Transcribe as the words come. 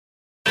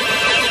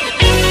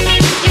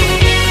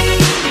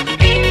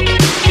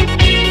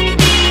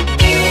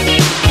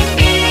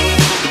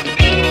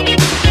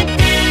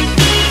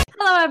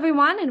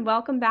and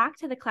welcome back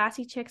to the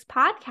Classy Chicks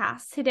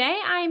podcast. Today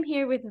I am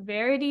here with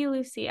Verity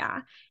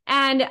Lucia,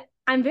 and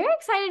I'm very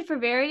excited for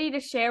Verity to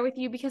share with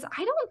you because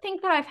I don't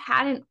think that I've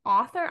had an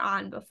author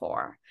on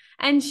before.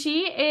 And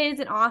she is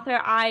an author.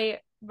 I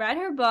read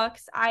her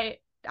books. I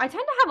tend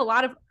to have a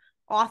lot of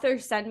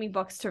authors send me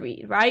books to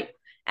read, right?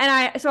 And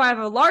I have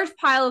a large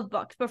pile of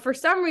books, but for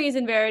some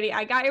reason, Verity,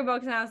 I got your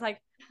books and I was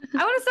like, I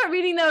want to start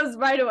reading those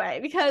right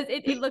away because they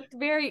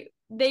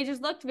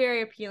just looked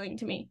very appealing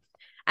to me.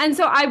 And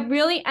so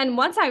and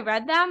once I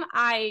read them,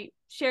 I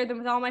shared them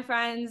with all my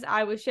friends.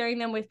 I was sharing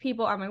them with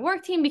people on my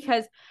work team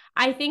because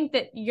I think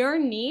that your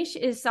niche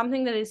is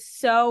something that is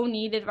so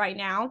needed right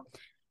now,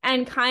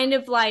 and kind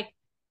of like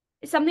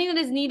something that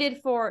is needed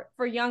for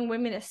young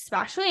women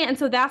especially. And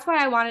so that's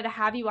why I wanted to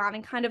have you on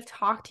and kind of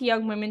talk to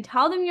young women,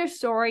 tell them your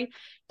story,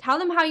 tell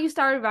them how you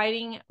started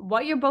writing,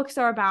 what your books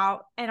are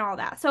about, and all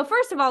that. So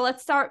first of all,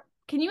 let's start.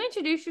 Can you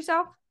introduce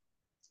yourself?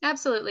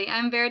 Absolutely.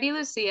 I'm Verity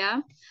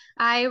Lucia.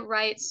 I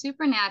write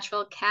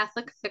supernatural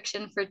Catholic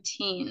fiction for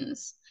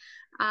teens.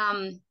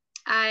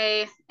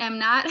 I am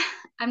not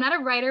I'm not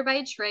a writer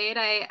by trade.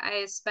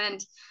 I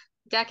spent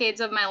decades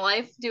of my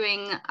life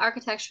doing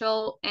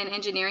architectural and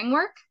engineering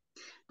work,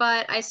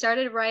 but I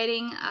started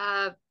writing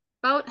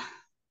about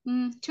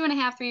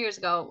 2.5, 3 years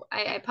ago.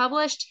 I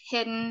published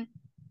Hidden,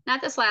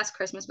 not this last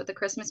Christmas, but the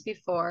Christmas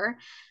before.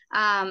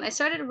 I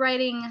started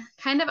writing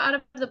kind of out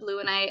of the blue,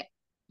 and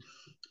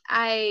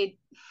I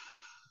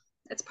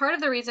it's part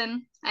of the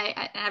reason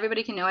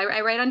everybody can know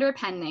I write under a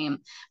pen name,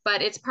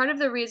 but it's part of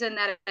the reason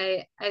that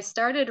I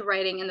started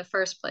writing in the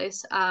first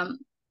place.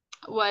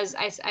 Was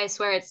I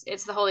swear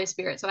it's the Holy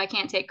Spirit, so I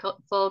can't take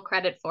full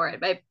credit for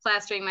it by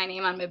plastering my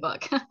name on my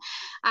book.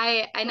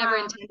 I never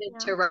intended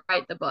to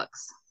write the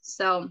books,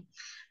 so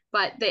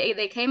but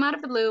they came out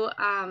of the blue.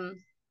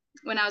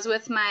 When I was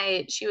with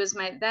she was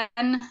my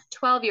then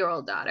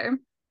 12-year-old daughter.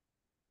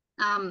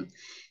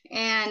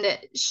 And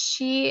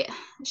she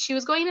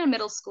was going to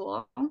middle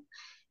school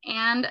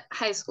and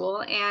high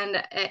school,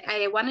 and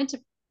I wanted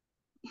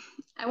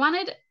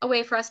a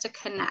way for us to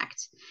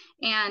connect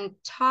and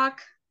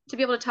to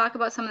be able to talk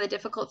about some of the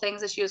difficult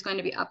things that she was going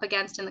to be up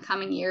against in the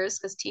coming years,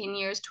 because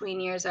tween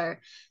years are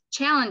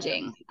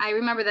challenging. I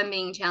remember them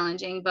being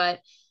challenging, but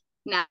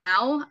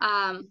now,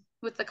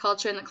 with the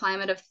culture and the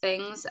climate of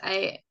things,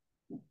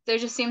 there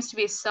just seems to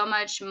be so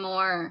much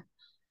more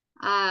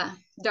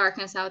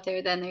darkness out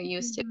there than there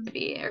used to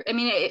be. I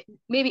mean,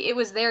 maybe it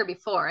was there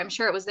before. I'm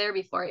sure it was there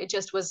before. It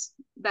just was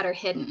better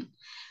hidden.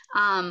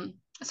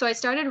 So I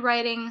started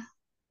writing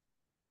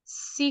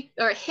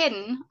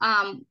Hidden.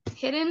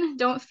 Hidden,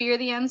 Don't Fear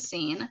the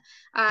Unseen.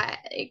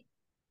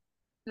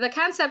 The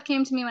concept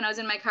came to me when I was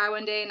in my car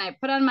one day, and I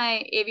put on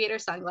my aviator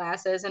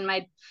sunglasses, and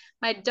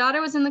my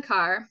daughter was in the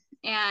car,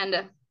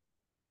 and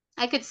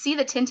I could see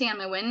the tinting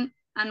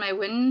on my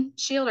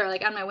windshield, or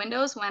like on my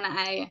windows, when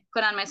I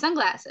put on my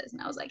sunglasses.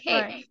 And I was like,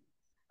 hey,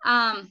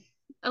 right.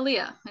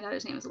 Aaliyah, my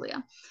daughter's name is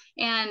Aaliyah.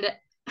 And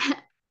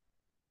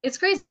it's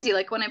crazy.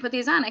 Like when I put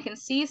these on, I can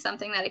see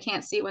something that I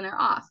can't see when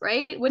they're off,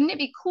 right? Wouldn't it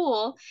be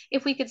cool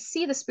if we could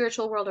see the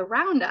spiritual world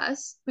around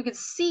us? We could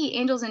see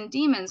angels and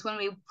demons when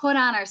we put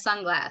on our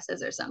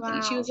sunglasses or something. Wow.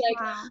 And she was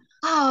like,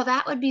 oh,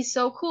 that would be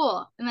so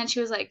cool. And then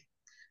she was like,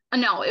 oh,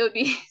 no, it would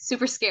be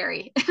super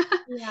scary.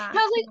 Yeah. And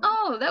I was like,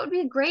 oh, that would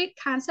be a great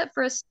concept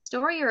for a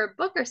story or a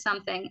book or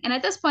something. And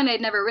at this point,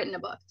 I'd never written a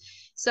book.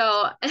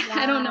 So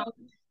I don't know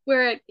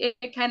where it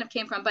kind of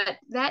came from. But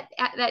that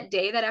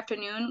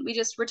afternoon, we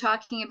just were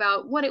talking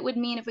about what it would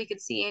mean if we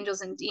could see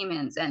angels and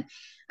demons. And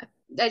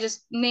I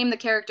just named the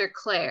character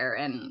Claire.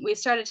 And we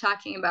started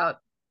talking about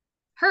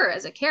her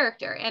as a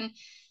character. And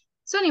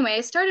so anyway,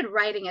 I started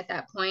writing at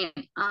that point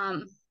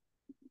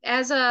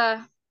as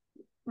a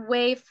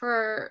way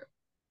for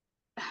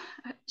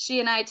she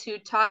and I to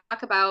talk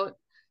about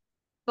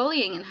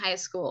bullying in high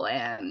school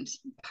and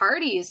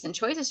parties and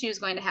choices she was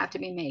going to have to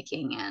be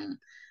making, and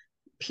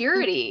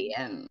purity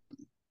and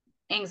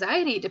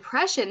anxiety,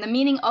 depression, the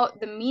meaning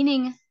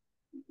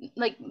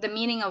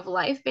of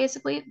life,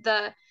 basically.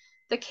 The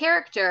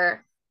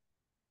character,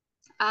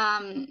 her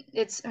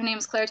name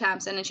is Claire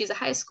Thompson, and she's a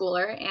high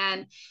schooler,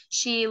 and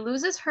she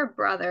loses her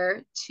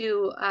brother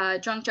to a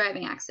drunk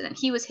driving accident.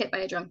 He was hit by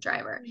a drunk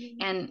driver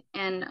and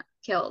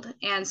killed.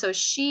 And so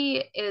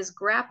she is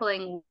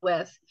grappling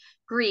with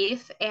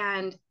grief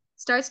and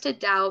starts to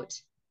doubt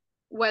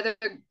whether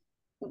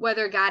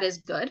God is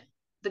good,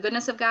 the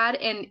goodness of God,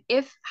 and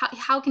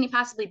how can he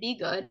possibly be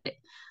good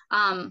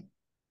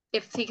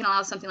if he can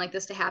allow something like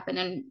this to happen,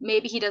 and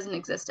maybe he doesn't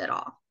exist at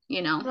all,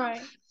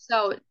 Right.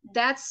 So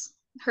that's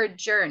her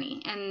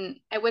journey, and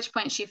at which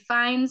point she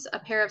finds a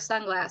pair of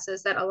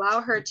sunglasses that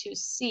allow her to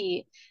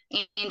see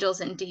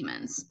angels and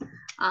demons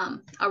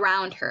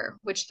around her,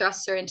 which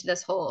thrusts her into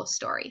this whole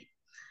story.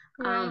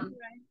 Right.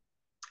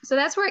 So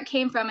that's where it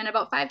came from. And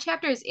about 5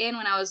 chapters in,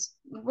 when I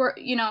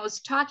was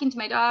talking to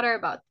my daughter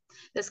about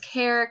this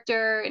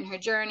character and her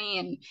journey,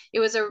 and it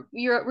was a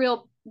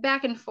real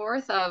back and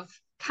forth of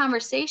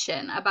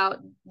conversation about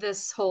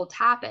this whole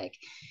topic,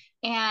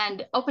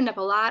 and opened up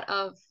a lot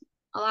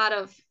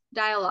of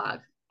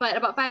dialogue But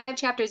about 5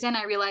 chapters in,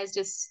 I realized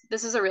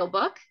this is a real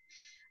book.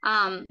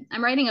 I'm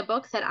writing a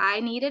book that I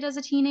needed as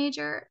a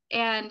teenager,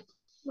 and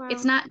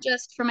it's Wow. not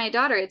just for my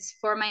daughter, it's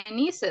for my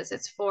nieces,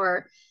 it's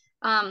for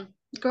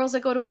girls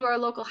that go to our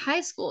local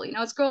high school,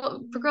 it's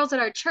for girls at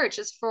our church,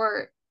 it's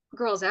for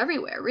girls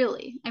everywhere,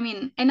 really. I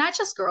mean, and not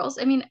just girls.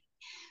 I mean,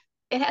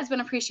 it has been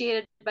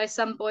appreciated by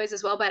some boys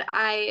as well, but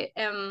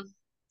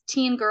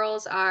teen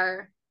girls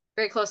are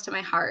very close to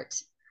my heart.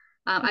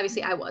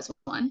 Obviously I was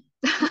one.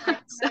 Right, right,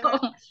 so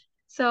right.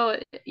 so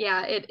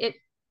yeah, it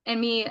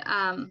and me,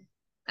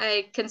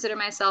 I consider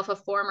myself a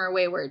former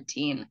wayward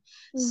teen.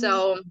 Mhm.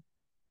 So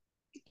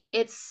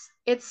it's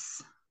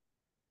it's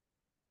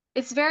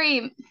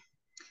very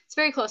it's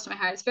very close to my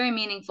heart. It's very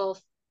meaningful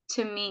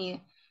to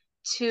me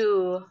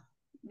to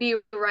be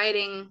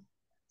writing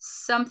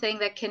something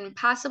that can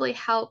possibly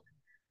help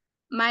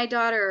my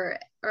daughter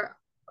or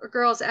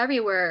girls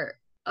everywhere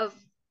of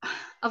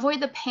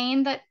avoid the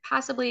pain that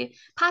possibly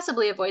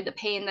avoid the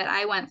pain that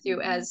I went through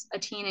Mhm. as a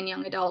teen and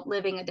young adult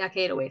living a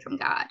decade away from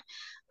God.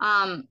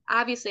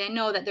 Obviously, I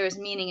know that there's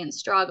meaning in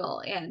struggle,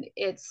 and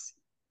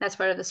that's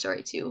part of the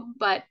story too.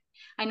 But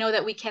I know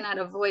that we cannot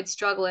avoid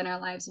struggle in our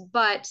lives.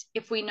 But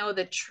if we know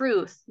the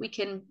truth, we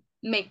can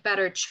make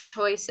better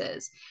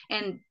choices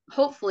and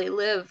hopefully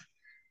live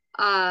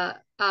a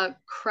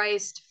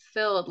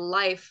Christ-filled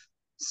life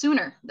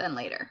sooner than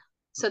later.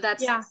 So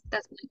Yeah.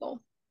 that's my goal.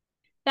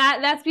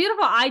 That's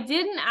beautiful. I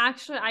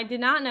did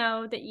not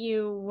know that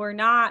you were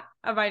not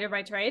a writer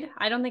by trade.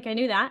 I don't think I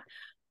knew that.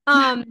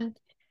 Um,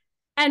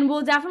 and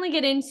we'll definitely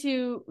get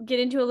into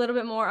a little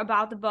bit more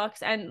about the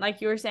books and,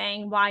 like you were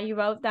saying, why you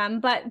wrote them.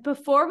 But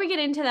before we get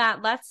into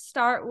that, let's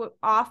start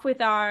off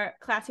with our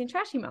classy and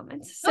trashy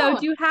moments. So Oh,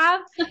 do you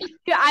have?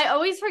 I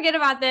always forget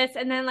about this,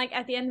 and then like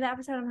at the end of the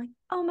episode, I'm like,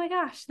 oh my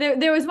gosh,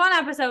 there was one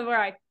episode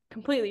where I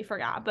completely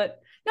forgot, but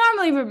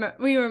normally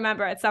we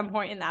remember at some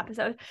point in the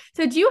episode.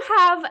 So do you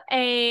have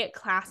a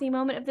classy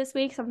moment of this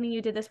week, something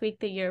you did this week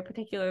that you're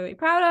particularly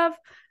proud of?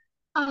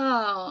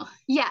 oh,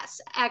 yes.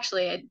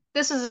 Actually,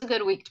 this is a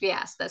good week to be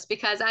asked this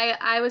because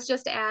I was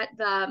just at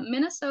the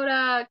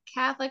Minnesota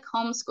Catholic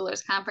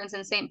Homeschoolers Conference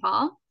in St.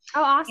 Paul.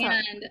 Oh, awesome.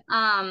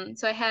 And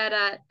so I had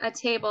a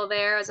table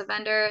there as a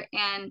vendor,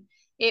 and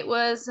it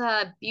was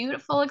a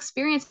beautiful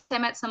experience. I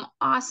met some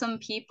awesome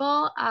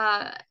people,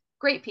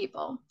 great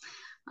people.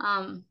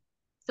 Um,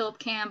 Philip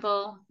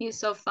Campbell, he's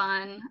so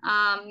fun.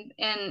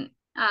 And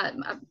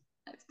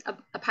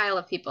a pile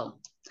of people.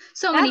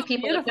 So many That's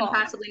people that couldn't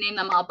beautiful. possibly name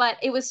them all, but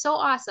it was so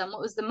awesome. What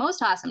was the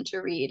most awesome to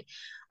read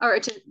or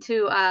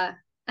to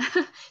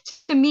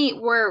to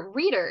meet were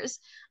readers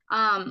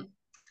um,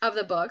 of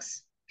the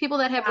books, people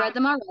that have Yeah. read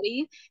them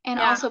already, and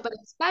Yeah. also, but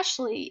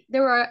especially,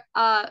 there were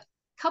a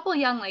couple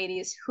young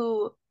ladies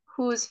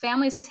whose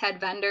families had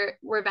vendor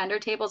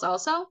tables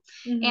also,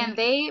 Mm-hmm. and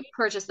they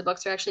purchased the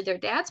books, or actually their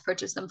dads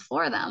purchased them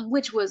for them,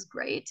 which was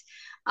great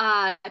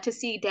to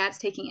see dads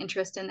taking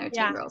interest in their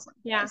teen Yeah. girls like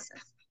Yeah. this.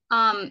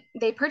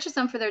 They purchased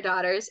them for their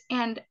daughters,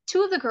 and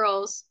two of the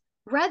girls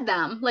read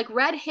them, like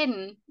read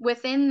hidden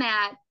within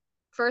that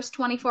first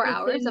 24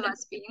 hours Within of the,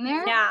 us being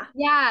there. yeah.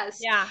 Yes.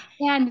 Yeah.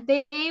 And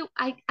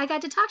I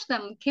got to talk to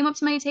them, came up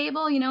to my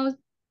table,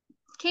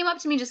 came up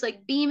to me just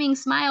like beaming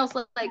smiles,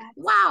 like, That's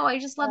wow, I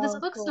just love this so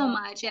book so cool.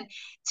 much. And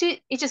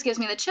it just gives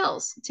me the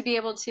chills to be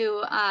able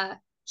to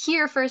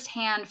hear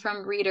firsthand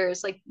from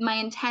readers, like my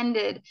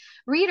intended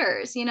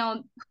readers,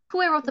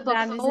 who I wrote the book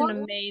for.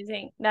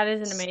 That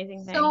is an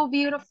amazing thing. So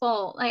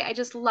beautiful. Like I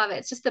just love it.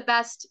 It's just the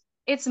best.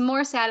 It's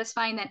more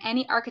satisfying than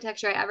any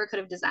architecture I ever could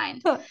have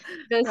designed.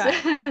 This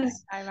Right.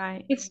 is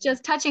Right. it's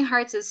just touching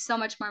hearts is so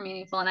much more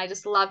meaningful, and I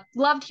just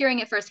loved hearing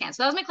it firsthand.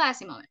 So that was my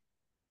classy moment.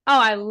 Oh,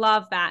 I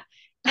love that.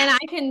 And I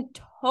can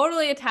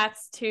totally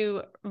attest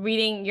to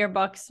reading your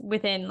books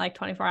within like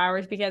 24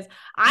 hours because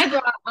I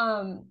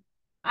brought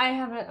I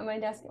have it on my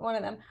desk, one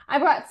of them. I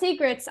brought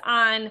Secrets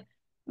on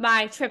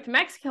my trip to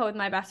Mexico with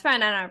my best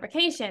friend on our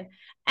vacation.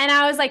 And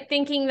I was like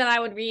thinking that I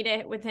would read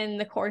it within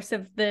the course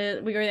of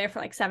we were there for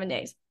like 7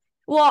 days.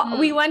 Well,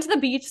 we Mm. went to the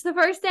beach the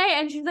first day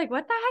and she's like,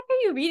 what the heck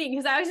are you reading?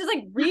 Because I was just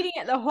like reading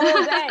it the whole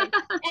day.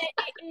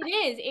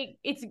 And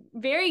it's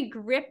very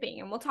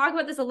gripping. And we'll talk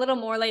about this a little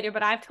more later,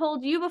 but I've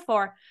told you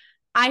before,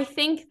 I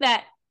think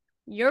that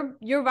your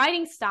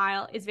writing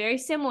style is very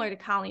similar to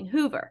Colleen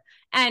Hoover.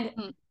 And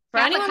Mm. for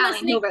anyone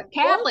listening,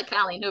 Catholic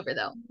Colleen Hoover,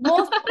 though.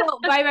 most people,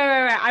 right.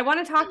 I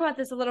want to talk about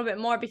this a little bit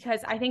more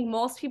because I think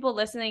most people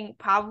listening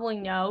probably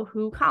know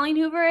who Colleen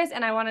Hoover is.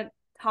 And I want to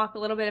talk a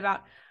little bit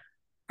about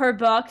her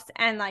books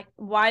and like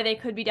why they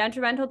could be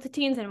detrimental to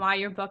teens and why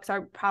your books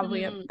are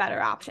probably a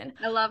better option.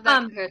 I love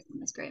that comparison.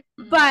 That's great.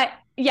 But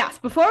yes,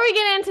 before we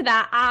get into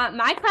that,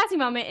 my classy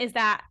moment is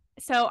that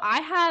so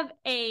I have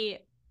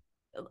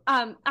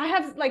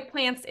like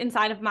plants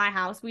inside of my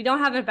house. We don't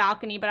have a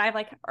balcony, but I have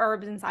like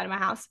herbs inside of my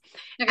house.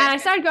 Okay. And I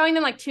started growing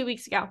them like 2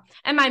 weeks ago.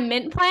 And my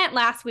mint plant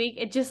last week,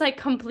 it just like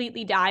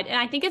completely died. And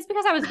I think it's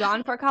because I was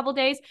gone for a couple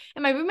days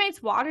and my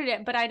roommates watered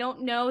it, but I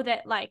don't know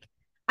that like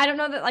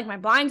my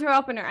blinds were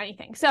open or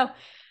anything. So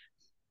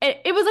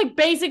it was like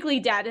basically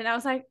dead. And I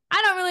was like,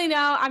 I don't really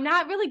know. I'm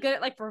not really good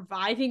at like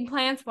reviving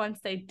plants once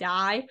they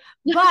die.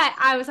 But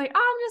I was like,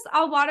 oh,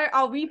 I'll water,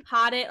 I'll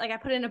repot it. Like I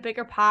put it in a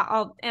bigger pot,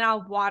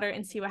 I'll water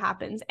and see what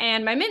happens.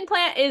 And my mint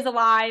plant is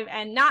alive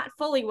and not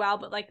fully well,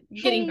 but like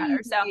getting better.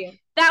 So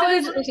that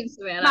was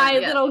my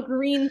little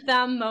green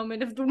thumb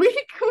moment of the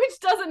week, which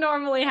doesn't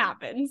normally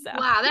happen. So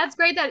wow, that's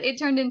great that it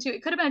turned into,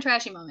 it could have been a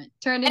trashy moment.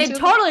 It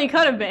totally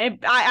could have been.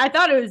 I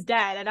thought it was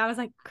dead, and I was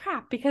like,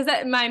 crap, because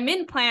my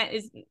mint plant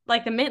is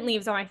like the mint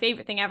leaves are my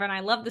favorite thing ever, and I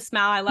love the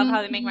smell. I love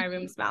how they make my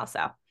room smell.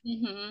 So,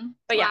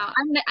 but yeah, wow.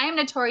 I am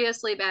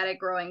notoriously bad at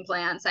growing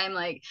plants. I'm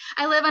like,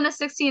 I live on a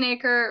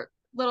 16-acre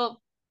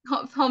little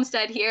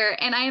homestead here,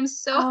 and I am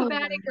so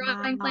bad at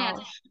growing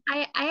plants.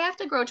 I have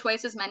to grow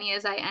twice as many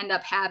as I end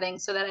up having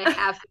so that I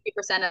have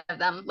 50% of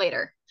them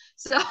later.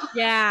 So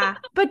yeah,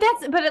 but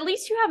at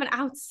least you have an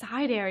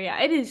outside area.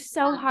 It is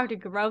so hard to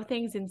grow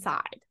things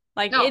inside.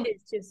 Like it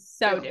is just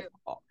so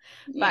difficult.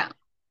 But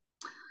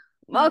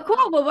well,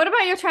 cool. Well, what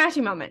about your trashy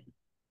moment?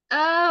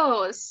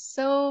 Oh,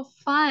 so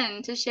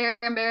fun to share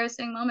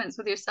embarrassing moments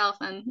with yourself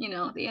and, you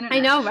know, the internet.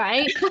 I know,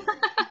 right?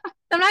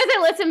 Sometimes I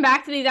listen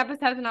back to these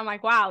episodes and I'm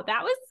like, wow,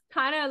 that was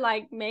kind of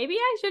like, maybe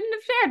I shouldn't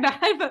have shared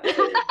that. But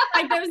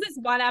like there was this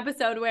one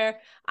episode where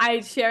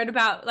I shared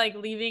about like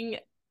leaving,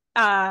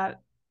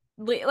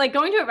 like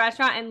going to a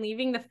restaurant and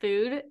leaving the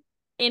food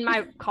in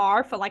my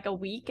car for like a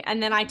week.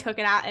 And then I took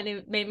it out and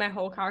it made my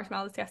whole car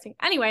smell disgusting.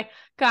 Anyway,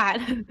 go ahead.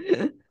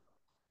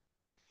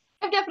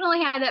 I've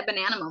definitely had that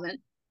banana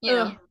moment, you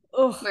know.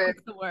 Where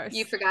it's the worst.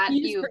 You forgot.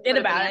 You just forget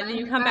about it, and then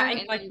you come back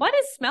and you're like, "What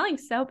is smelling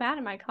so bad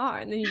in my car?"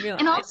 And then you realize,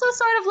 and also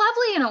sort of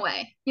lovely in a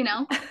way, you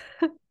know,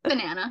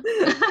 banana.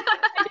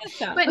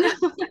 So. But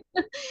no.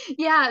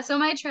 Yeah. So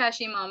my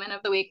trashy moment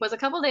of the week was a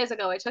couple days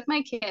ago. I took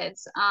my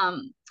kids.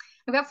 I've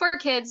got 4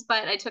 kids,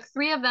 but I took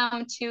 3 of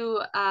them to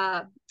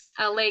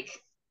a lake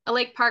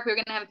park. We were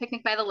gonna have a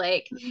picnic by the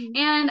lake,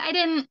 and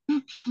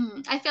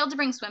I failed to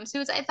bring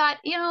swimsuits. I thought,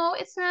 you know,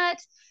 it's not.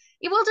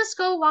 We'll just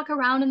go walk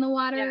around in the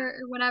water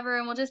or whatever,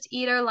 and we'll just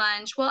eat our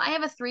lunch. Well, I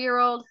have a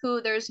 3-year-old who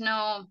there's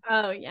no.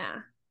 Oh yeah.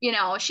 You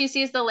know, she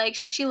sees the lake.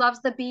 She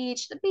loves the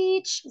beach. The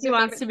beach. She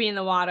wants to be in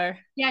the water.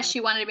 Yeah,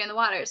 she wanted to be in the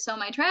water. So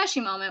my trashy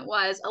moment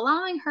was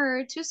allowing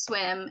her to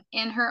swim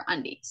in her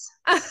undies.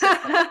 So.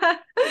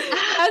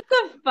 That's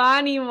a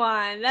funny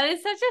one. That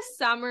is such a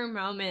summer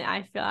moment,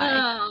 I feel like.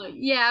 Oh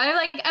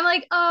yeah. I'm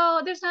like,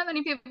 oh, there's not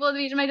many people at the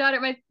beach. My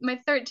daughter, my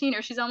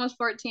 13er, she's almost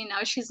 14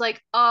 now. She's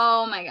like,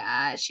 oh my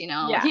gosh, you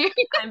know. Yeah.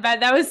 I bet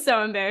that was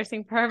so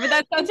embarrassing for her. But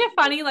that's such a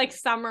funny like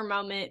summer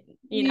moment,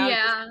 you know.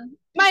 Yeah.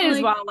 Might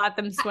as well let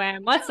them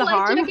swim. What's the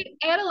harm? I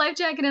had a life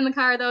jacket in the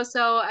car though,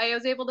 so I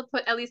was able to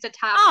put at least a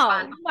top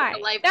on right.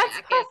 the life That's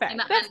jacket perfect. and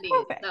the That's undies.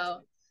 perfect. So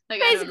like,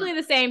 basically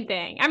the same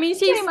thing. I mean,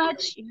 she's pretty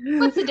much.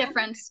 What's the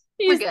difference?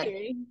 We're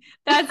good.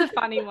 That's a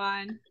funny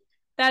one.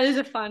 That is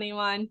a funny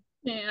one.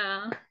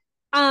 Yeah.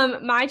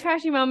 My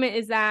trashy moment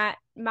is that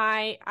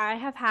I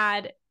have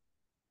had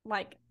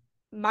like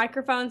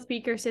microphone,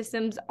 speaker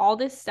systems, all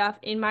this stuff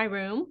in my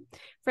room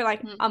for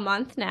like a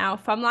month now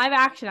from live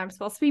action. I'm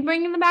supposed to be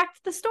bringing them back to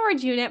the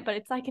storage unit, but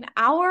it's like an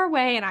hour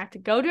away and I have to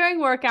go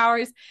during work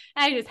hours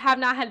and I just have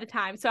not had the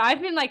time. So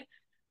I've been like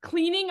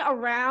cleaning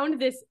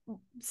around this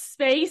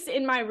space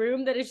in my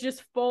room that is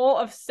just full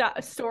of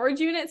storage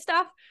unit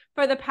stuff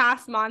for the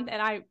past month.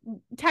 And I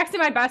texted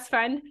my best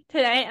friend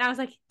today and I was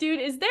like, dude,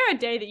 is there a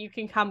day that you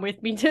can come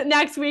with me to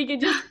next week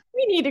and just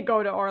we need to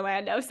go to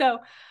Orlando? So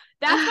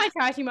that's my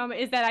trashy moment,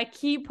 is that I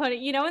keep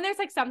putting, you know, when there's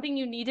like something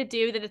you need to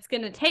do that it's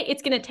going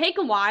to take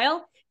a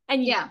while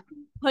and you're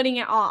putting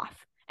it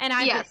off. And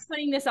I've been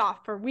putting this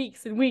off for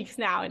weeks and weeks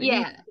now. And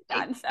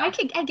done, so. I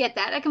get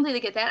that. I completely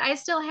get that. I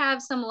still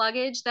have some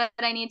luggage that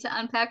I need to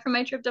unpack from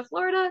my trip to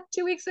Florida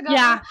 2 weeks ago.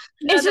 Yeah.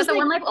 It's just the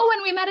One Life. Oh,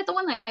 and we met at the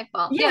One Life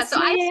Ball. Yes, so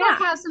I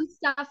still have some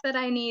stuff that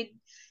I need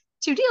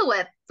to deal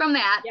with from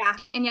that. Yeah.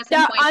 And yes,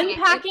 the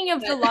unpacking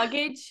of the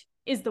luggage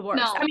is the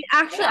worst. No. I mean,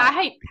 actually, I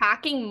hate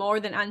packing more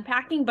than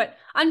unpacking, but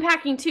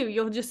unpacking too,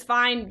 you'll just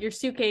find your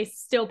suitcase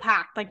still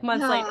packed like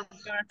months later.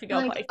 You don't have to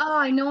go places. Oh,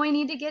 I know I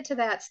need to get to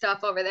that stuff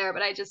over there,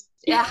 but I just,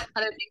 other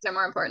things are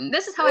more important.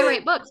 This is how I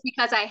write books,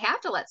 because I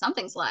have to let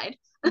something slide.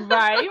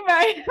 right.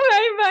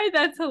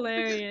 That's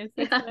hilarious.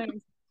 That's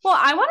hilarious. Well,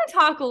 I want to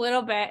talk a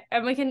little bit,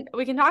 and we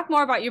can talk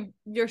more about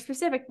your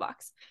specific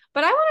books,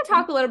 but I want to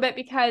talk a little bit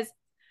because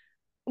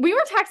we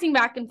were texting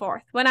back and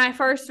forth when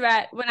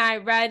I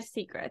read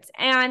Secrets,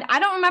 and I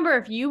don't remember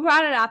if you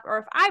brought it up or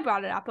if I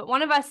brought it up, but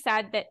one of us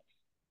said that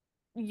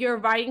your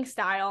writing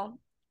style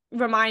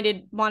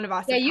reminded one of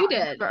us. Yeah, you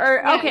did.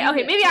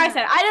 Okay, maybe I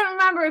said it. I don't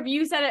remember if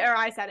you said it or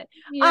I said it.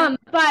 Yeah.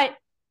 But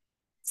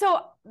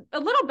so a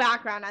little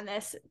background on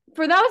this.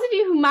 For those of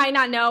you who might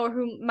not know or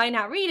who might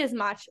not read as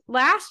much,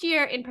 last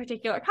year in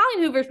particular,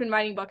 Colleen Hoover's been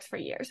writing books for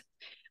years.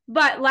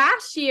 But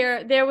last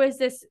year there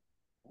was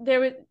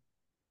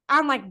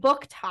on like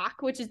Book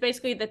Talk, which is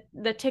basically the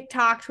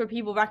TikToks where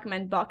people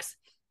recommend books.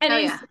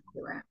 And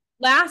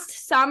last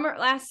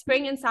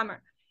spring and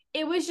summer,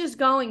 it was just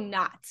going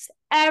nuts.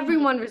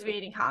 Everyone was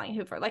reading Colleen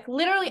Hoover. Like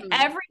literally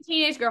every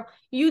teenage girl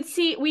you'd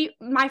see,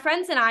 my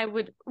friends and I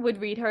would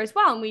read her as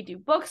well. And we do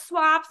book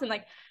swaps, and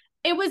like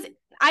it was,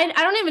 I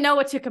don't even know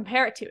what to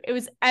compare it to. It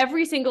was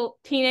every single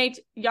teenage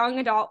young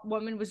adult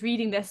woman was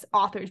reading this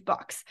author's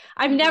books.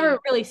 I've never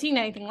really seen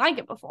anything like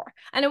it before.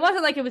 And it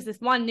wasn't like it was this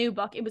one new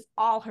book. It was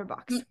all her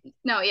books.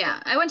 No,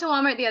 yeah. I went to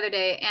Walmart the other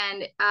day,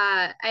 and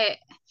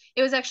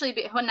it was actually,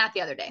 well, not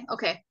the other day.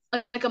 Okay.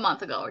 Like a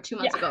month ago or 2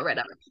 months ago,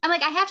 whatever. I'm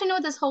like, I have to know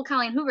what this whole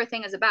Colleen Hoover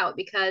thing is about,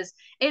 because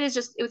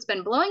it's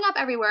been blowing up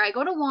everywhere. I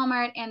go to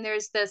Walmart and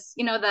there's this,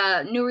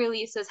 the new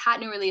releases, hot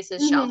new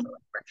releases shelf or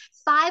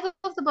whatever. 5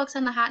 of the books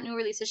on the hot new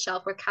releases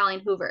shelf were Colleen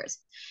Hoover's.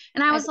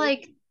 And I was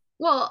like,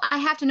 well, I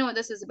have to know what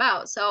this is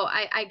about. So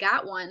I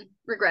got one,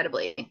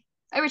 regrettably.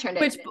 I returned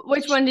it.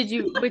 Which one did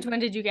you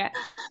get?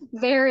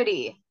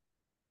 Verity.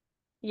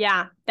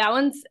 Yeah, that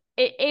one's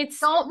it's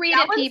don't read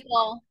it,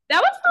 people.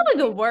 That was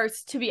probably the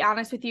worst, to be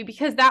honest with you,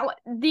 because the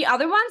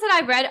other ones that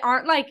I've read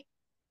aren't like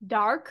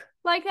dark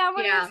like that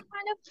one is, kind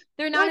of.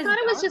 They're not. I thought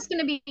it was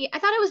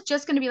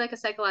just gonna be like a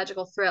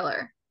psychological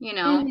thriller. I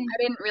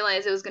didn't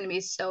realize it was gonna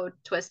be so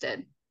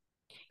twisted.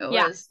 It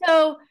was.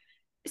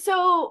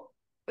 So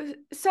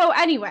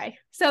anyway,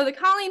 so the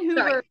Colleen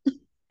Hoover,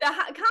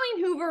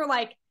 Colleen Hoover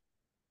like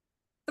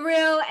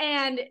thrill,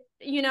 and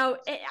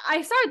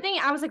I started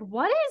thinking, I was like,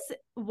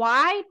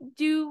 why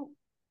do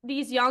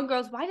these young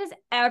girls, why does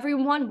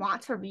everyone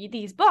want to read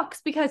these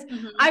books? Because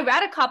I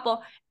read a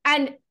couple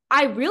and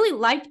I really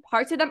liked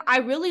parts of them. I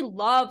really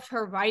loved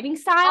her writing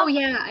style. Oh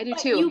yeah, I do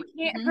too.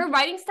 Her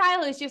writing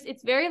style is just,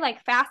 it's very like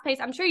fast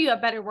paced. I'm sure you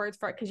have better words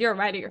for it because you're a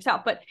writer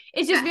yourself, but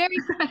it's just very,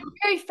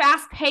 very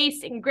fast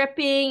paced and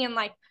gripping, and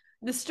like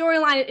the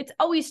storyline, it's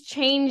always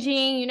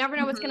changing. You never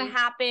know what's going to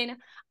happen.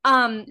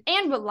 And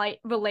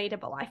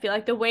relatable. I feel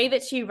like the way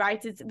that she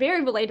writes, it's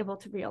very relatable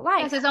to real life.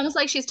 Yes, it's almost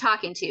like she's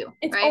talking to you.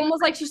 It's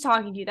almost like she's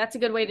talking to you. That's a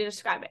good way to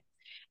describe it.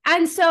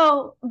 And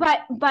so, but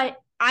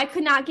I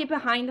could not get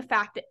behind the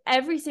fact that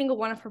every single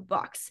one of her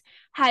books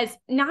has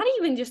not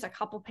even just a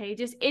couple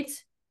pages.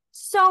 It's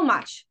so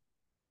much,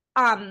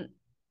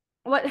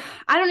 what,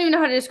 I don't even know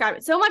how to describe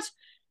it. So much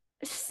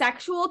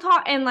sexual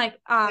talk and like,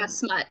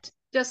 smut,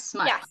 just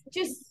smut. Yes,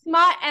 just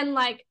smut, and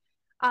like,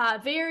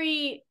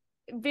 very,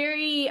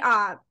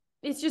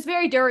 it's just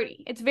very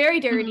dirty. It's very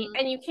dirty.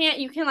 And you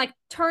can like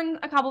turn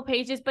a couple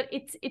pages, but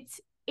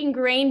it's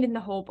ingrained in the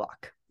whole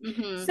book.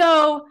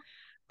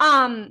 So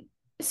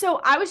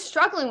I was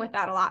struggling with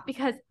that a lot,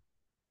 because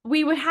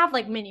we would have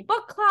like mini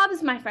book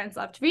clubs. My friends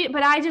loved to read it,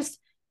 but I just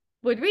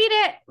would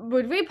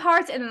read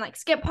parts and then like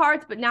skip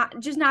parts, but not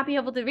be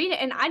able to read it.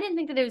 And I didn't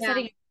think that it was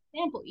setting an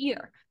example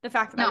either. The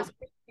fact that I was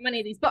reading many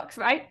of these books,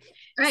 right?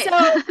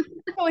 So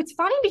it's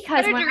funny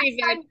because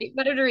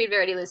better to read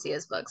Verity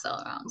Lucia's books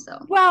all around. So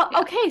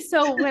okay.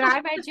 So when I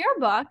read your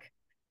book,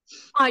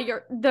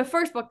 the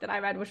first book that I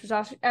read, which was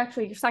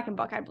actually your second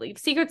book, I believe,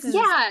 Secrets.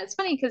 It's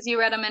funny because you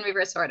read them in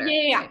reverse order.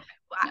 Yeah.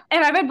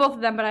 And I read both of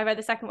them, but I read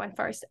the second one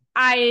first.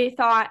 I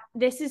thought,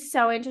 this is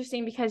so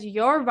interesting because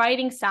your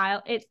writing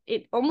style, it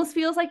almost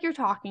feels like you're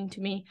talking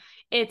to me.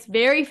 It's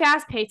very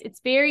fast paced.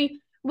 It's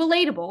very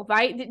relatable,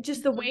 right?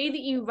 Just the way that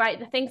you write,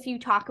 the things that you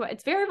talk about,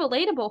 it's very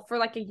relatable for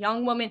like a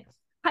young woman,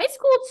 high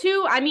school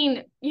too. I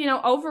mean,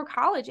 over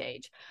college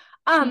age.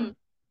 And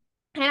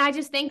I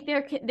just think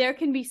there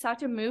can be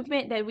such a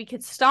movement that we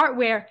could start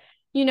where,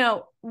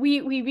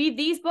 we read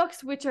these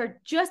books, which are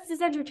just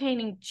as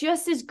entertaining,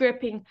 just as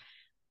gripping,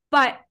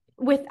 but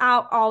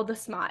without all the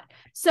smut.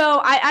 So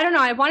I don't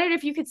know. I wondered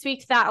if you could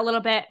speak to that a little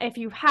bit. If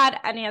you had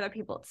any other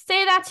people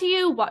say that to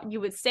you, what you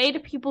would say to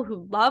people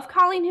who love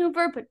Colleen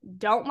Hoover but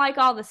don't like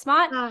all the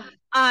smut.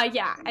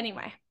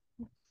 Anyway.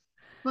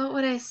 What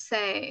would I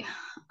say?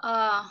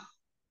 Well,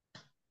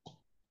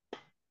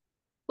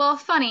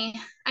 funny.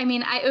 I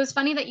mean, it was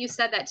funny that you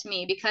said that to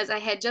me, because I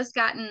had just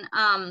gotten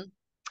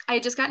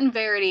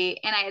Verity,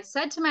 and I had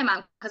said to my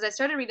mom, because I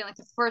started reading like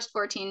the first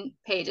 14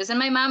 pages, and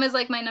my mom is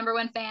like my number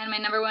one fan, my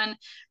number one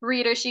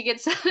reader. She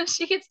gets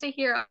to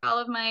hear all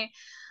of my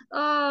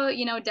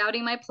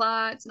doubting my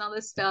plots and all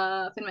this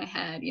stuff in my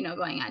head,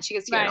 going on. She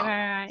gets to hear it all.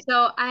 Right.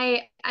 So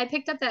I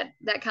picked up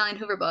that Colleen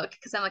Hoover book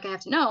because I'm like, I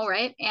have to know,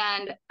 right?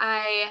 And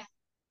I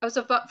was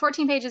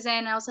 14 pages in,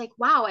 and I was like,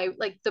 wow,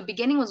 the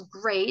beginning was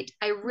great.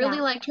 I really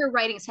liked her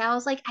writing style. I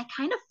was like, I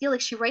kind of feel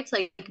like she writes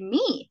like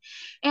me.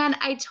 And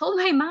I told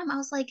my mom, I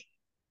was like,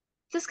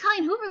 this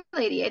Colleen Hoover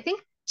lady, I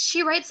think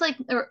she writes like,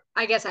 or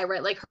I guess I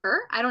write like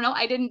her. I don't know.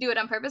 I didn't do it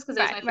on purpose because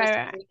it was my first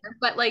time reading her.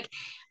 But like,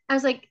 I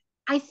was like,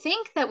 I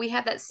think that we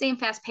have that same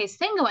fast paced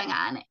thing going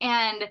on.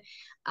 And,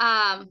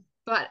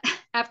 but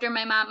after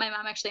my mom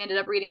actually ended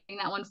up reading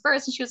that one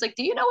first, and she was like,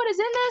 do you know what is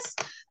in this?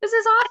 This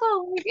is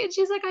awful. And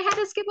she's like, I had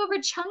to skip over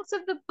chunks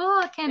of the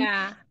book.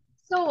 And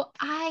so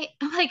I'm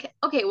like,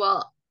 okay,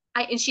 well,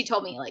 and she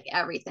told me like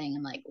everything.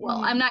 I'm like,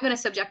 well, I'm not going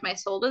to subject my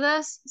soul to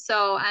this.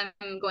 So I'm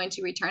going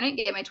to return it,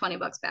 get my $20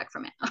 back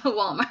from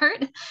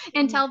Walmart,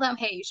 and tell them,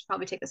 hey, you should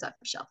probably take this off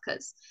your shelf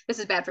because this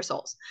is bad for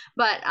souls.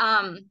 But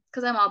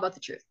because I'm all about the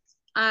truth.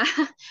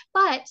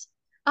 But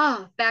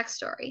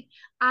backstory.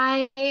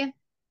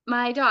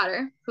 my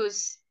daughter,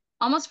 who's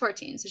almost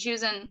 14, so she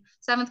was in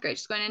 7th grade,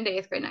 she's going into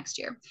 8th grade next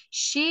year.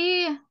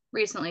 She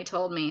recently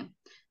told me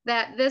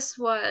that this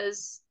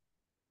was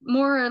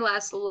more or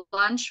less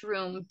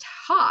lunchroom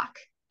talk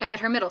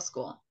at her middle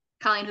school,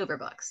 Colleen Hoover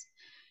books.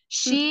 Mhm.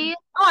 She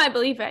Oh, I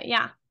believe it.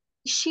 Yeah.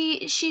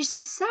 she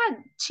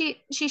said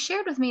she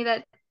shared with me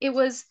that it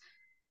was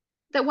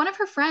that one of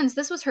her friends,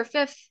 this was her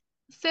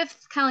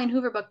fifth Colleen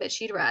Hoover book that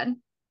she'd read,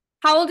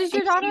 How old is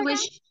and your daughter again?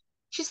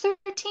 she's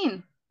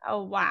 13.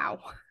 Oh, wow.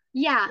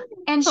 Yeah,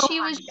 and Oh she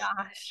was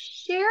my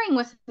gosh. sharing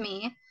with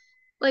me,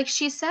 like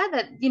she said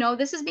that,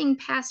 this is being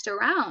passed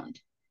around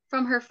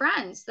from her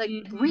friends. Like,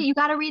 Mhm. you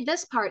got to read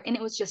this part, and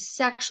it was just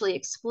sexually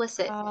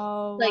explicit,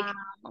 Oh, like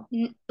wow.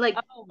 like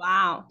Oh,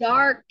 wow.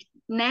 dark,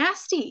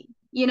 nasty.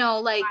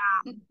 Like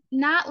Wow.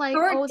 not like,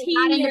 oh, they 13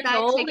 got into years bed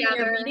old and you're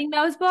together. reading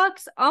those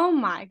books? Oh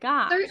my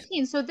gosh.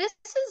 13. So this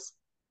is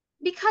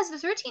because the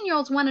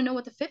 13-year-olds want to know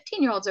what the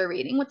 15-year-olds are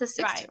reading, what the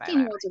Right, right, right,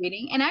 16-year-olds are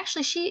reading. And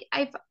actually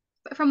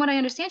from what I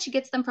understand, she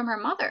gets them from her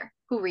mother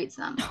who reads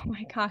them. right. Oh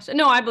my gosh.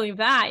 No, I believe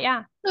that.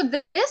 Yeah. So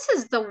this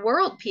is the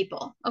world,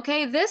 people.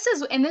 Okay. This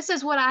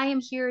is what I am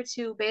here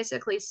to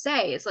basically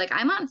say. It's like,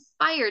 I'm on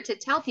fire to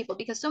tell people,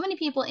 because so many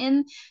people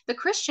in the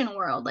Christian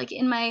world, like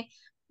in my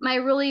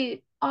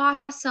really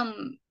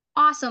awesome,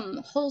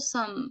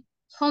 wholesome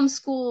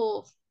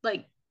homeschool,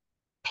 like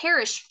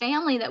parish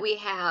family that we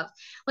have,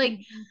 like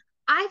Mhm.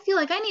 I feel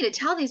like I need to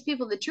tell these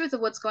people the truth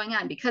of what's going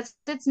on, because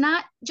it's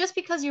not just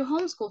because you're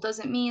homeschooled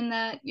doesn't mean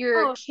that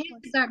your Oh, of kids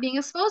course. aren't being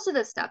exposed to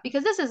this stuff,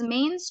 because this is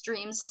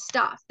mainstream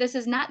stuff. This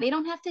is not, they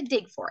don't have to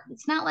dig for it.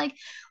 It's not like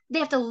they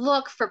have to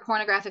look for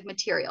pornographic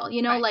material,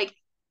 Right. like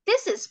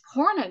this is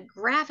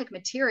pornographic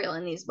material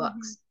in these Hmm.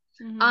 books.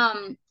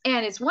 Hmm.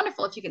 And it's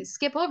wonderful if you can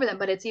skip over them,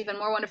 but it's even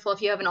more wonderful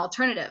if you have an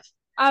alternative.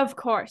 Of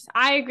course.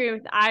 I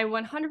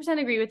 100%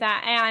 agree with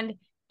that. And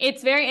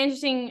it's very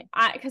interesting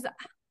because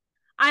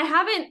I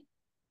haven't,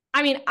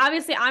 I mean,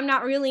 obviously I'm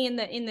not really in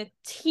the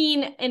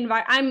teen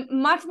environment.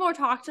 I'm much more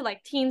talked to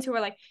like teens who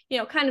are like,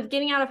 kind of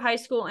getting out of high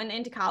school and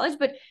into college.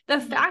 But the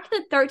Mhm. fact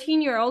that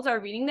 13-year-olds are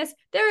reading this,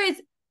 there is,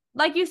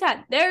 like you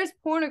said, there's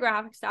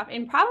pornographic stuff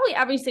in probably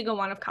every single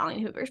one of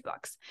Colleen Hoover's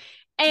books.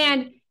 Mhm.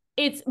 And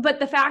but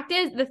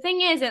the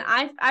thing is, and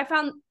I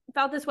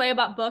felt this way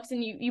about books,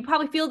 and you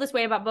probably feel this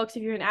way about books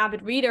if you're an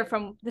avid reader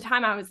from the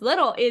time I was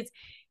little, is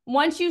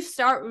once you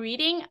start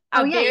reading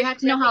Oh a yeah, very you have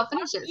to know gripping how it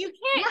book, finishes. you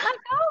Yeah. can't let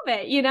go of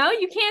it. You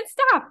can't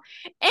stop.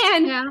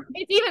 And Yeah.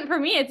 it's even for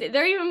me,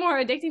 they're even more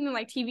addicting than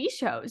like TV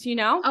shows.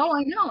 Oh,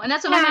 I know. And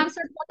that's what my And mom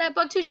said about that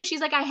book too. She's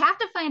like, I have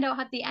to find out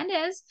what the end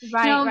is,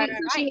 right, right, because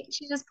right, right.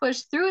 she just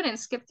pushed through it and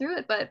skipped through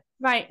it. But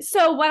Right.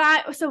 So what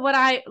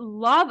I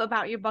love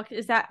about your book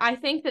is that I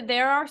think that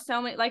there are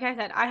so many, like I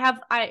said,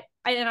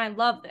 and I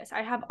love this.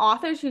 I have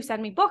authors who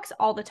send me books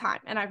all the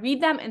time and I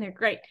read them and they're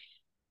great.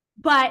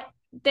 But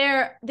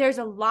there's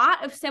a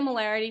lot of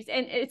similarities,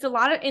 and it's a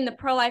lot of in the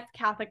pro-life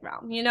Catholic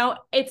realm.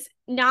 It's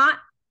not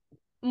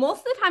most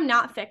of the time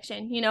not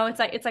fiction.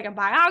 It's like a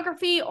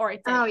biography, or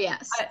it's oh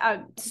yes. a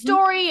Hmm.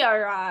 story,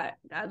 or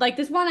like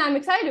this one I'm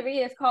excited to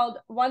read. It's called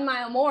 1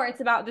 Mile More. It's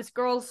about this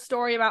girl's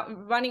story about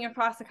running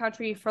across the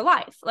country for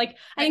life. Like, I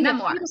Right, think that's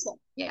memoirs. beautiful.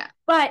 Yeah.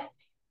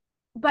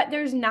 But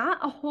there's not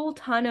a whole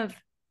ton of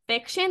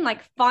fiction,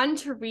 like fun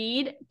to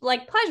read,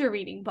 like pleasure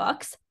reading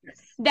books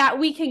Yes. that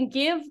we can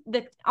give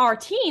our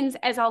teens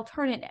as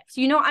alternatives.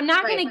 Right. I'm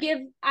not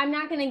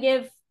gonna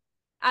give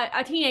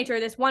a teenager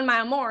this 1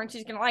 mile more and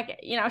she's gonna like it.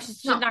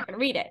 She's No. not gonna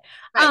read it.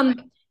 Right.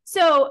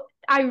 So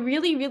I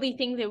really, really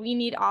think that we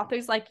need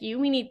authors like you.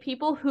 We need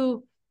people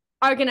who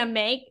are gonna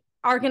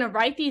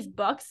write these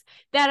books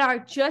that are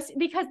just,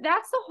 because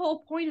that's the whole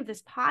point of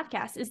this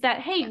podcast, is that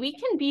hey, Yeah. we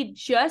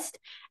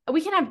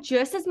can have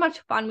just as much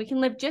fun, we can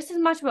live just as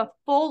much of a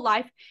full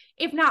life,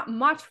 if not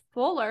much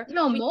fuller. We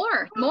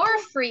More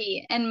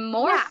free and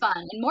more Yeah,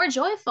 fun and more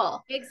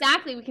joyful.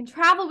 exactly. We can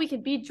travel, we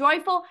can be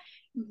joyful,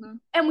 Hmm.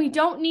 and we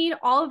don't need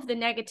all of the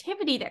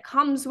negativity that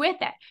comes with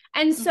it.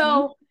 And Hmm.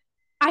 so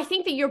I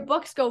think that your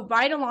books go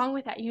right along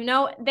with that.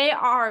 They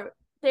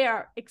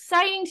are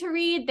exciting to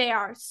read, they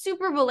are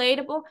super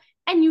relatable,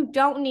 and you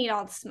don't need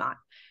all the smut.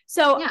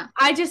 So Yeah.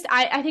 I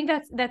think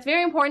that's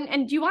very important.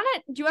 And do you want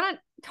to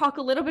talk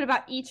a little bit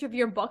about each of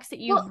your books that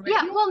you've Well,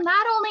 yeah. written? Well,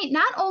 not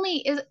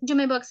only do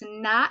my books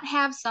not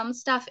have some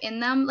stuff in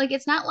them, like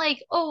it's not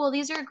like, oh, well,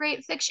 these are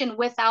great fiction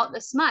without the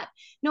smut.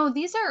 No,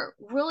 these are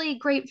really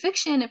great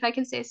fiction, if I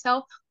can say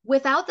so,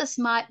 without the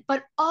smut,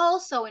 but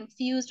also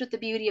infused with the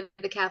beauty of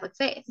the Catholic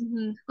faith.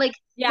 Mm-hmm. Like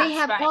they Yes,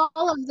 have right.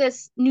 all of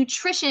this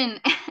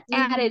nutrition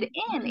added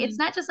Mm-hmm. in. It's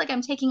Mm-hmm. not just like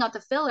I'm taking out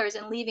the fillers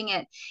and leaving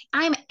it.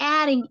 I'm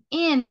adding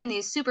in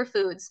these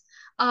superfoods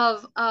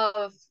of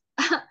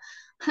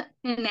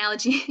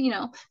analogy,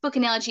 book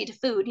analogy to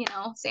food,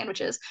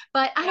 sandwiches.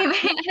 But Yeah. I'm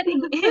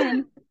adding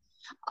in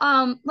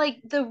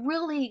like the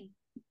really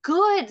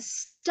good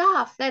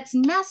stuff that's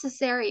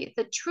necessary,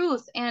 the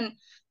truth and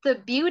the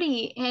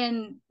beauty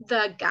and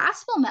the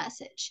gospel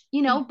message,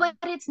 but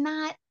Mhm. it's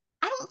not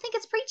I don't think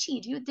it's preachy.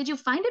 Did you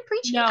find it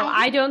preachy? No,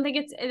 I don't think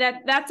it's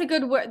that's a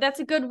good word. That's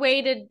a good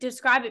way to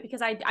describe it,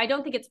 because I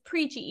don't think it's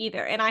preachy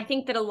either. And I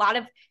think that a lot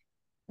of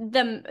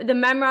the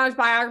memoirs,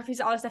 biographies,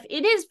 all that stuff,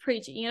 it is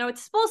preachy. You know,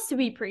 it's supposed to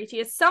be preachy.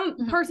 It's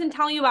some person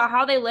telling you about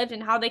how they lived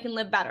and how they can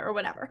live better or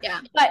whatever. Yeah.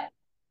 But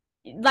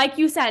like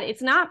you said,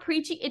 it's not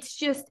preachy. It's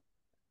just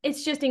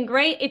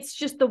ingrained. It's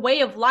just the way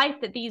of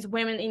life that these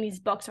women in these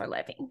books are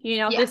living. You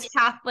know, Yes.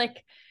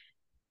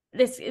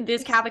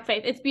 this Catholic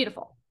faith. It's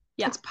beautiful.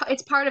 Yeah.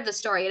 It's part of the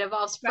story. It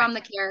evolves from the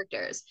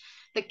characters.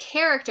 The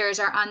characters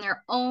are on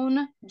their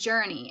own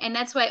journey. And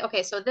that's why,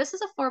 okay, so this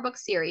is a 4-book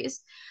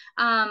series.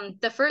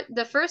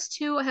 The first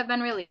 2 have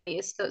been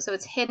released. So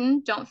it's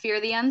Hidden, Don't Fear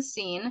the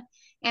Unseen,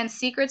 and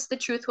Secrets the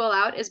Truth Will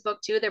Out is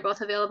book 2. They're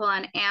both available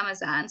on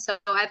Amazon. So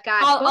I've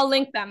got I'll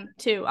link them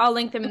too. I'll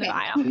link them in the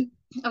bio.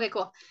 Okay,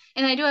 cool.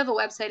 And I do have a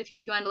website if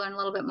you want to learn a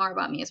little bit more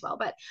about me as well.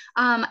 But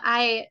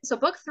so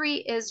book 3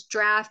 is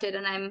drafted,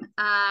 and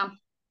I'm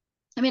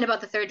in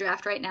about the 3rd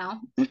draft right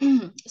now.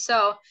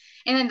 So,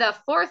 and then the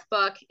 4th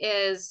book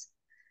is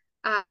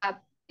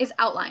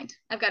outlined.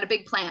 I've got a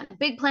big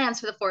plans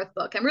for the 4th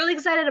book. I'm really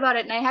excited about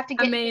it, and I have to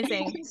get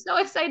amazing. I'm so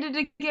excited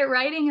to get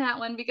writing that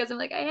one, because I'm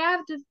like, I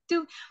have to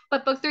do,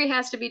 but book 3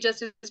 has to be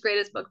just as great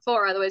as book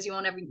 4, otherwise you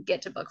won't ever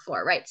get to book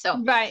 4, right?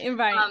 So right.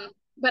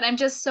 But I'm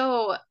just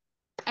so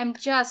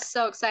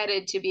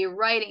excited to be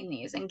writing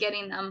these and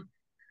getting them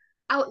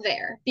out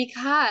there,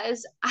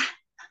 because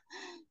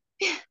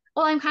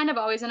well, I'm kind of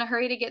always in a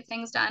hurry to get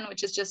things done,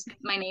 which is just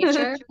my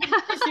nature.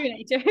 It's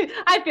your nature.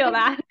 I feel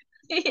that.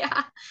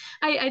 Yeah.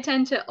 I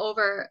tend to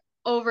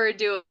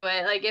overdo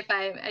it. Like if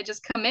I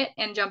just commit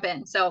and jump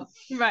in. So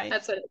right.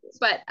 That's what it is.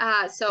 But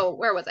so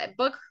where was I?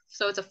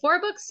 So it's a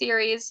 4-book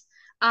series.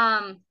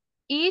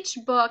 Each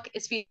book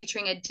is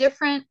featuring a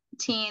different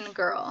teen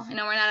girl. I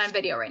know we're not on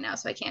video right now,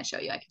 so I can't show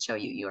you. I can show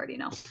you. You already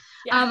know.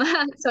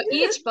 Yeah. So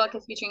each book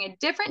is featuring a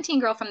different teen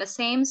girl from the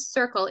same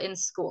circle in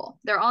school.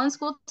 They're all in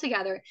school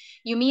together.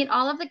 You meet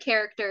all of the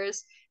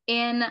characters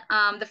in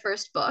the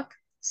first book.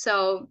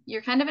 So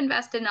you're kind of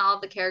invested in all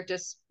of the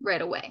characters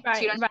right away. Right,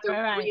 so you don't have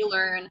to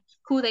relearn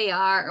who they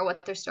are or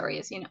what their story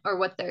is, or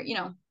what their,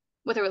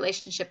 what their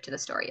relationship to the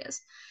story is.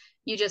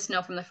 You just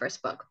know from the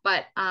first book.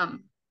 But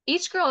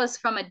each girl is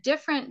from a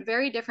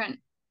very different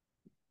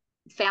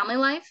family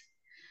life,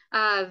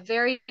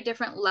 very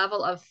different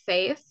level of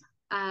faith.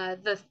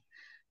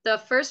 The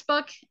first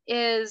book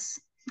is,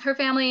 her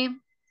family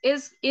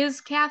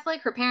is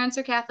Catholic. Her parents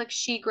are Catholic.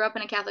 She grew up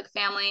in a Catholic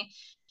family,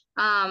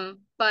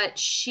 but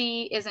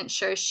she isn't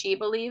sure she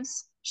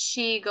believes.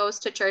 She goes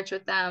to church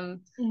with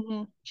them.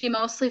 She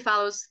mostly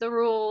follows the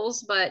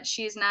rules, but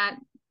she's not.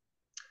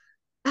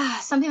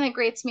 Something that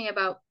grates me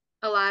about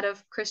a lot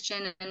of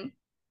Christian and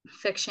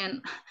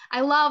fiction.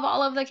 I love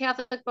all of the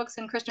Catholic books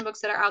and Christian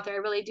books that are out there. I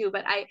really do.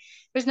 But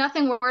there's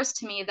nothing worse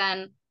to me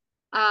than,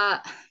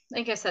 I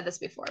think I said this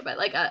before, but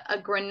like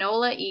a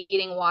granola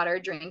eating, water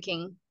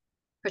drinking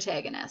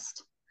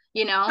protagonist,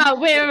 Oh,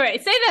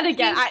 wait. Say that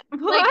again.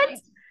 What?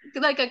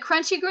 Like a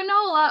crunchy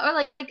granola, or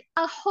like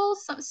a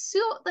wholesome,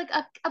 like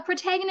a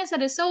protagonist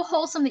that is so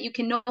wholesome that you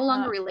can no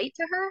longer relate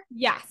to her.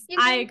 Yes,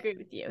 I agree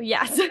with you.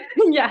 Yes.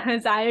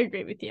 Yes, I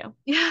agree with you.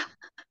 Yeah.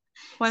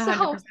 100%.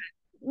 So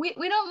we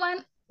don't want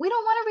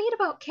to read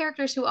about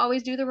characters who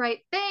always do the right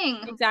thing,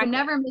 exactly. who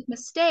never make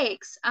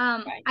mistakes.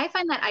 Right. I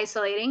find that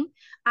isolating.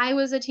 I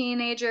was a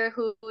teenager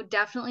who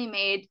definitely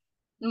made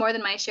more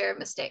than my share of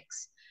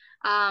mistakes.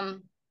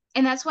 And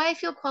that's why I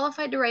feel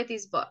qualified to write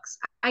these books.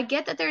 I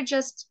get that they're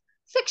just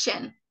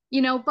fiction,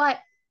 but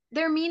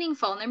they're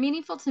meaningful, and they're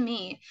meaningful to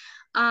me.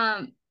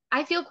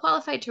 I feel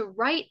qualified to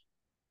write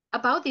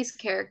about these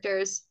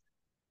characters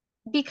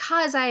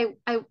because a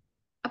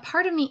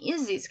part of me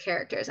is these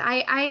characters.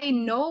 I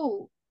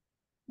know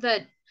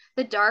the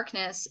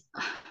darkness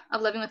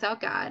of living without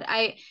God.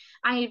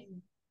 I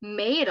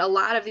made a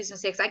lot of these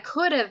mistakes. I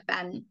could have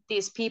been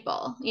these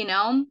people,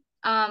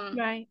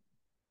 right.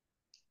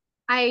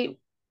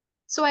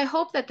 So I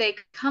hope that they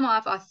come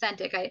off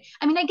authentic.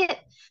 I mean, I get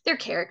their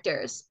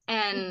characters,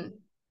 and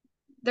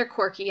they're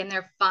quirky and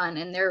they're fun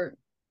and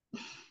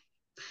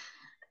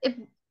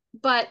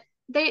but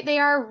they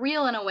are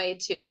real in a way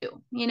too,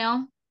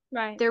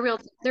 Right. They're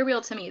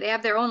real to me. They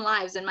have their own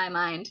lives in my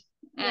mind.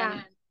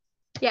 And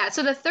yeah.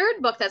 So the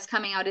 3rd book that's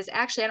coming out is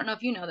actually, I don't know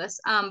if you know this,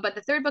 but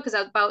the 3rd book is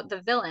about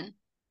the villain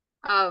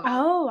of,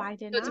 I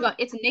did not.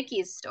 It's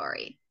Nikki's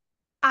story.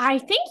 I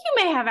think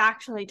you may have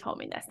actually told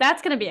me this.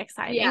 That's going to be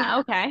exciting. Yeah.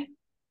 Okay.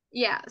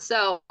 Yeah,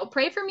 so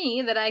pray for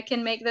me that I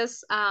can make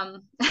this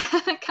come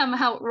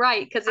out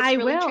right, because it's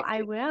really tricky.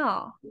 I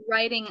will.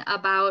 Writing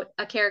about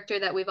a character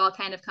that we've all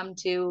kind of come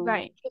to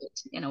hate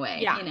in a way.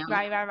 Yeah.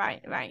 Right.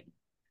 Right.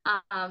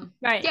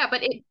 Yeah,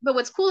 but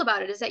what's cool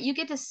about it is that you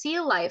get to see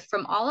life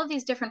from all of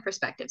these different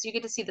perspectives. You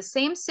get to see the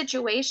same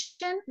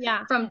situation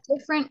from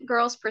different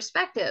girls'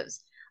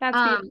 perspectives. That's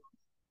beautiful.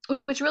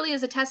 Which really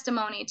is a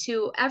testimony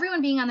to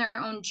everyone being on their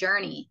own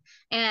journey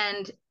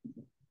and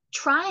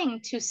trying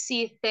to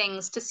see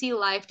things, to see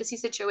life, to see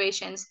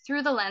situations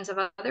through the lens of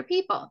other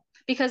people.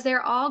 because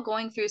they're all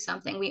going through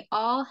something. We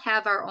all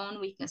have our own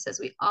weaknesses.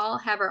 We all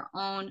have our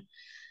own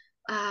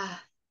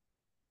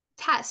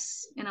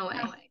tests in a way.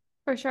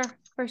 For sure.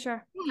 For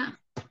sure. Yeah.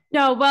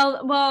 No,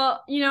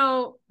 well,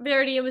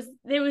 Verity,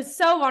 it was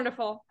so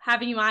wonderful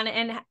having you on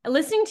and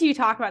listening to you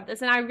talk about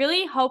this. And I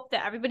really hope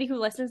that everybody who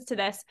listens to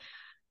this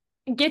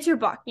gets your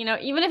book,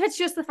 even if it's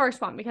just the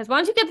first one, because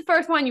once you get the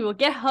first one, you will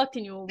get hooked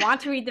and you will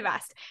want to read the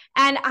rest.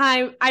 And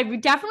I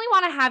definitely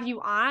want to have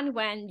you on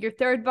when your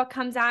third book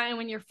comes out and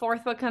when your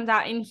fourth book comes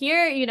out and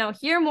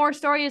hear more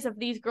stories of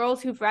these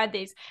girls who've read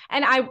these.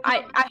 And I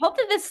hope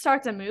that this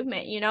starts a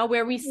movement,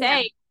 where we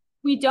say,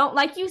 we don't,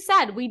 like you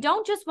said, we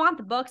don't just want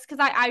the books, because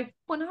I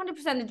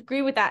 100%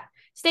 agree with that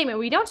statement.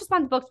 We don't just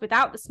want the books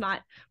without the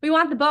smut. We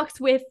want the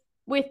books with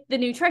the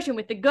nutrition,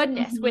 with the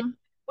goodness,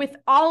 with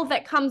all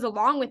that comes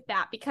along with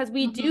that, because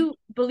we do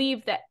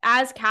believe that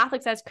as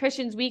Catholics, as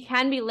Christians, we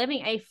can be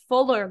living a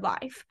fuller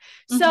life.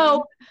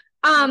 So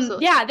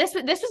this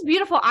was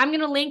beautiful. I'm going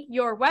to link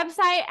your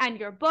website and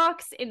your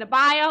books in the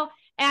bio.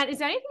 And is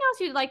there anything else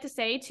you'd like to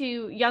say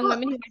to young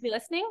women who might be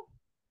listening?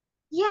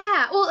 Yeah,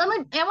 well,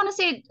 I want to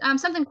say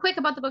something quick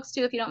about the books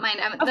too, if you don't mind.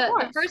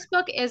 The first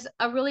book is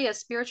really a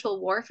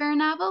spiritual warfare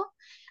novel.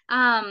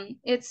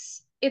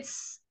 It's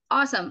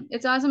awesome.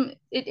 It's awesome.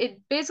 It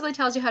basically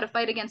tells you how to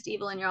fight against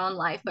evil in your own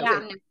life, but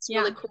written in this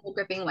really cool,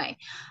 gripping way.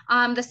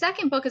 The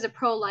second book is a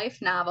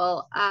pro-life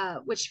novel,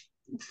 which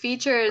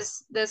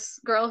features this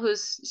girl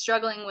who's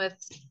struggling with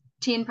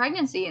teen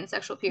pregnancy and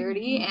sexual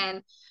purity,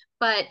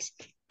 but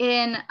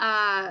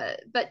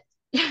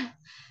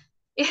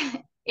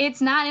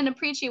it's not in a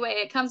preachy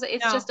way.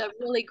 It's just a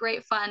really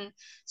great, fun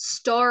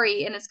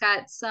story, and it's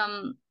got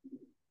some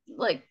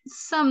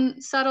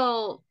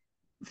subtle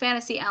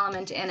fantasy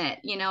element in it,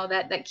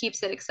 that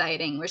keeps it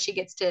exciting, where she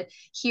gets to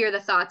hears the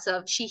thoughts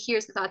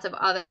of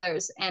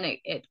others, and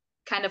it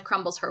kind of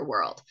crumbles her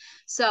world.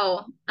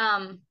 So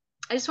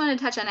I just wanted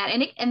to touch on that.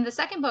 And the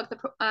second book,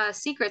 the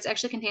Secrets,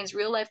 actually contains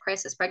real life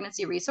crisis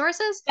pregnancy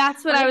resources.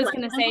 That's what I was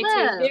going to say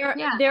too.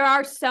 There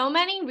are so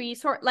many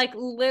resources. Like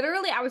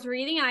literally, I was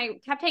reading and I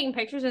kept taking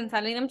pictures and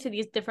sending them to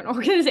these different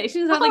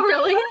organizations. I was like,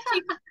 really? Did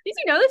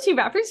you know that she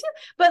referenced you?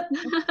 But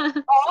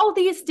all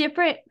these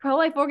different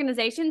pro-life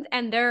organizations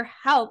and their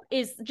help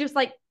is just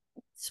like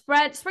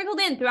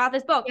sprinkled in throughout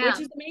this book, which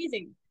is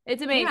amazing.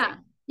 It's amazing.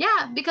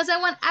 Yeah, because I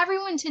want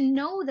everyone to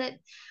know that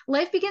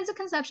life begins at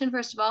conception,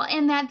 first of all,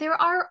 and that there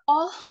are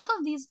all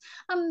of these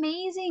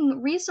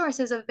amazing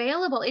resources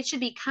available. It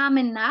should be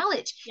common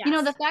knowledge.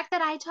 Yes. The fact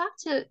that I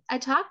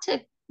talk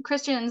to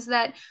Christians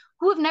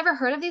who have never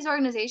heard of these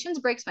organizations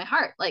breaks my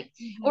heart.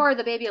 Or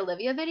the Baby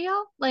Olivia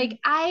video.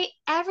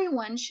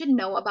 Everyone should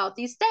know about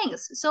these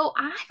things. So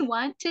I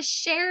want to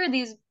share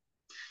these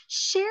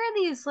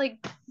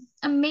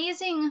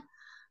amazing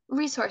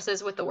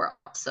resources with the world.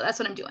 So that's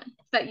what I'm doing.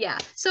 But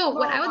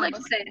what I would like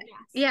to say,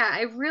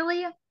 I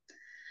really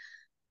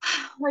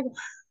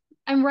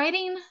I'm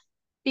writing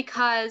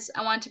because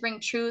I want to bring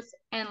truth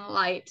and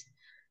light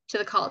to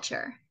the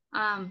culture,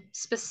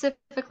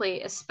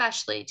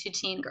 especially to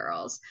teen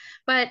girls.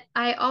 But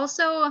I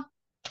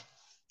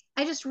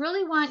just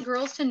really want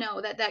girls to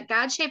know that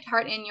God-shaped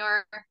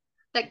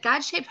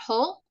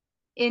hole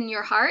in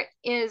your heart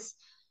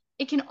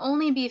it can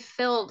only be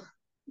filled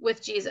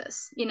with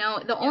Jesus.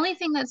 The only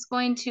thing that's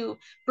going to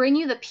bring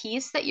you the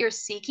peace that you're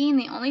seeking,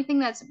 the only thing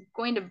that's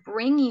going to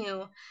bring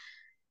you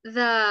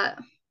the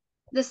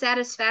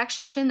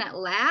satisfaction that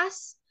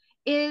lasts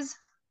is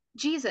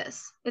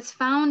Jesus. It's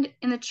found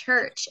in the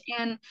church.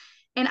 And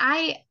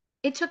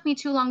it took me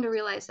too long to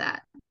realize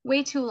that,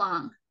 way too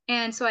long.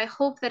 And so I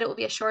hope that it will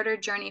be a shorter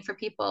journey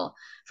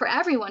for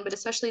everyone, but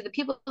especially the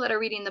people that are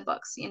reading the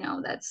books.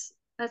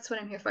 That's what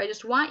I'm here for. I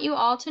just want you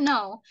all to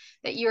know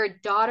that you're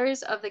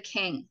daughters of the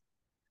King.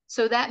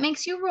 So that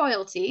makes you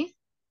royalty.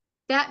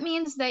 That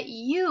means that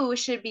you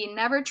should be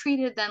never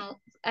treated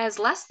as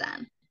less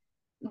than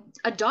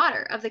a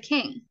daughter of the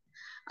King,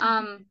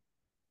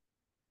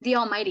 the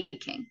Almighty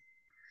King.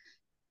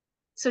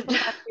 So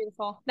that's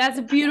beautiful. That's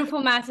a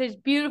beautiful message,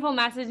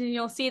 and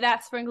you'll see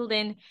that sprinkled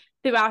in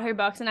throughout her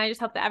books. And I just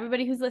hope that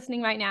everybody who's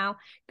listening right now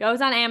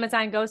goes on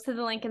Amazon, goes to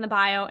the link in the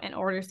bio, and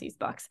orders these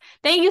books.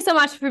 Thank you so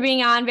much for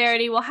being on,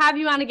 Verity. We'll have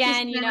you on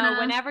again,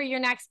 whenever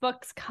your next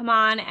books come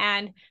on.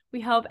 And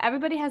we hope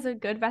everybody has a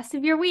good rest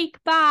of your week.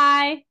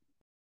 Bye.